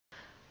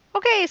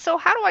Okay, so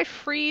how do I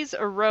freeze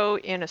a row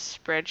in a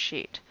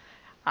spreadsheet,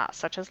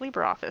 such as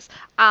LibreOffice?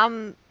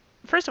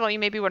 First of all, you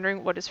may be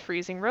wondering, what does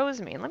freezing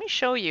rows mean? Let me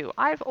show you.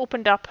 I've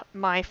opened up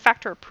my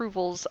factor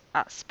approvals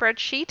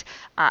spreadsheet.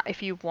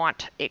 If you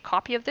want a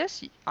copy of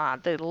this,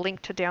 the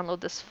link to download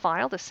this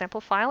file, the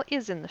sample file,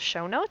 is in the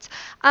show notes.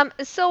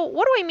 So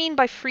what do I mean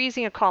by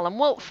freezing a column?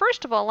 Well,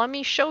 first of all, let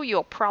me show you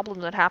a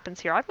problem that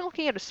happens here. I've been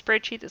looking at a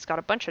spreadsheet that's got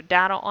a bunch of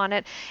data on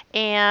it,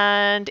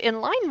 and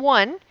in line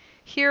 1,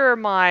 here are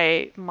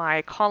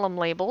my column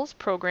labels: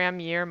 program,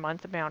 year,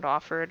 month, amount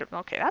offered.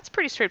 Okay, that's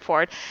pretty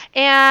straightforward.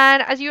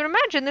 And as you would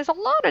imagine, there's a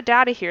lot of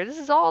data here. This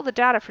is all the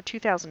data for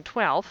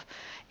 2012.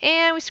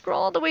 And we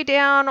scroll all the way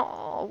down.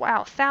 Oh,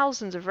 wow,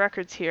 thousands of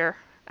records here.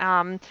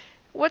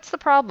 What's the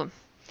problem?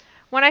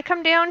 When I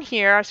come down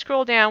here, I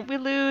scroll down, we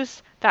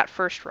lose that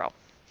first row.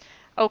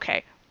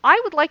 Okay,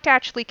 I would like to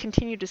actually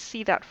continue to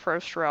see that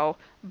first row,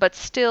 but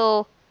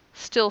still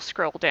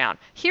scroll down.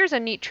 Here's a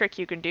neat trick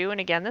you can do, and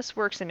again, this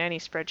works in any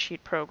spreadsheet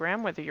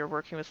program, whether you're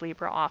working with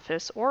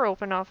LibreOffice or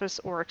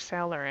OpenOffice or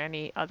Excel or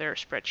any other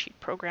spreadsheet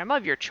program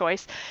of your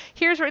choice.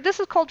 Here's where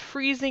this is called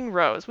freezing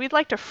rows. We'd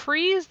like to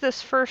freeze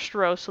this first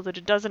row so that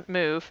it doesn't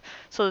move,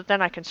 so that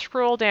then I can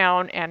scroll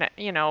down and,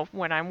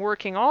 when I'm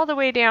working all the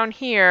way down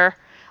here,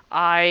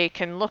 I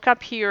can look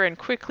up here and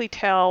quickly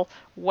tell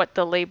what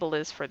the label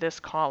is for this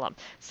column.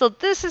 So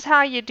this is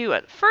how you do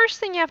it. First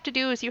thing you have to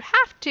do is you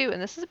have to,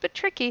 and this is a bit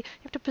tricky,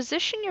 you have to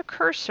position your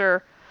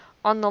cursor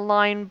on the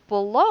line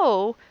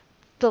below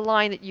the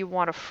line that you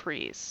want to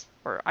freeze.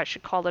 Or I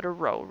should call it a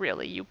row,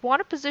 really. You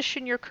want to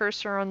position your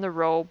cursor on the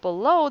row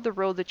below the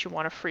row that you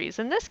want to freeze.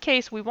 In this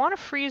case, we want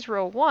to freeze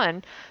row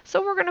 1,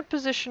 so we're going to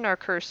position our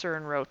cursor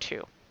in row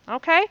 2.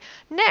 Okay,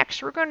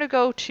 next we're going to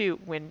go to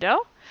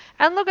Window,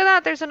 and look at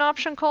that, there's an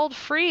option called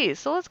Freeze.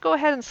 So let's go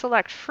ahead and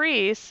select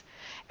Freeze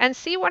and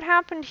see what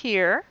happened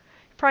here.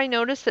 You probably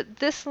noticed that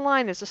this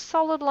line is a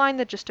solid line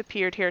that just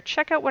appeared here.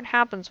 Check out what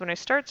happens when I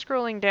start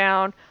scrolling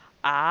down.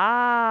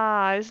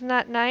 Ah, isn't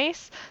that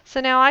nice? So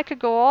now I could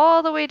go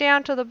all the way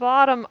down to the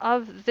bottom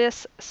of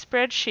this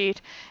spreadsheet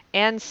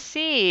and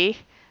see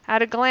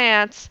at a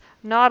glance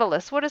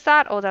Nautilus. What is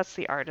that? Oh, that's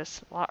the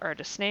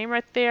artist's name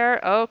right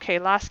there. Okay,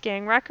 Last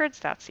Gang Records,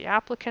 that's the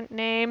applicant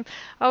name.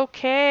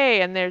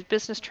 Okay, and there's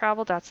Business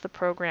Travel, that's the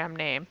program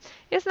name.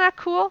 Isn't that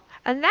cool?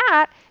 And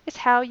that is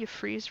how you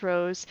freeze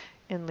rows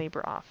in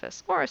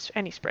LibreOffice or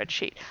any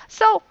spreadsheet.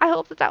 So I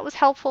hope that was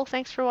helpful.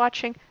 Thanks for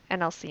watching,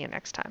 and I'll see you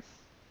next time.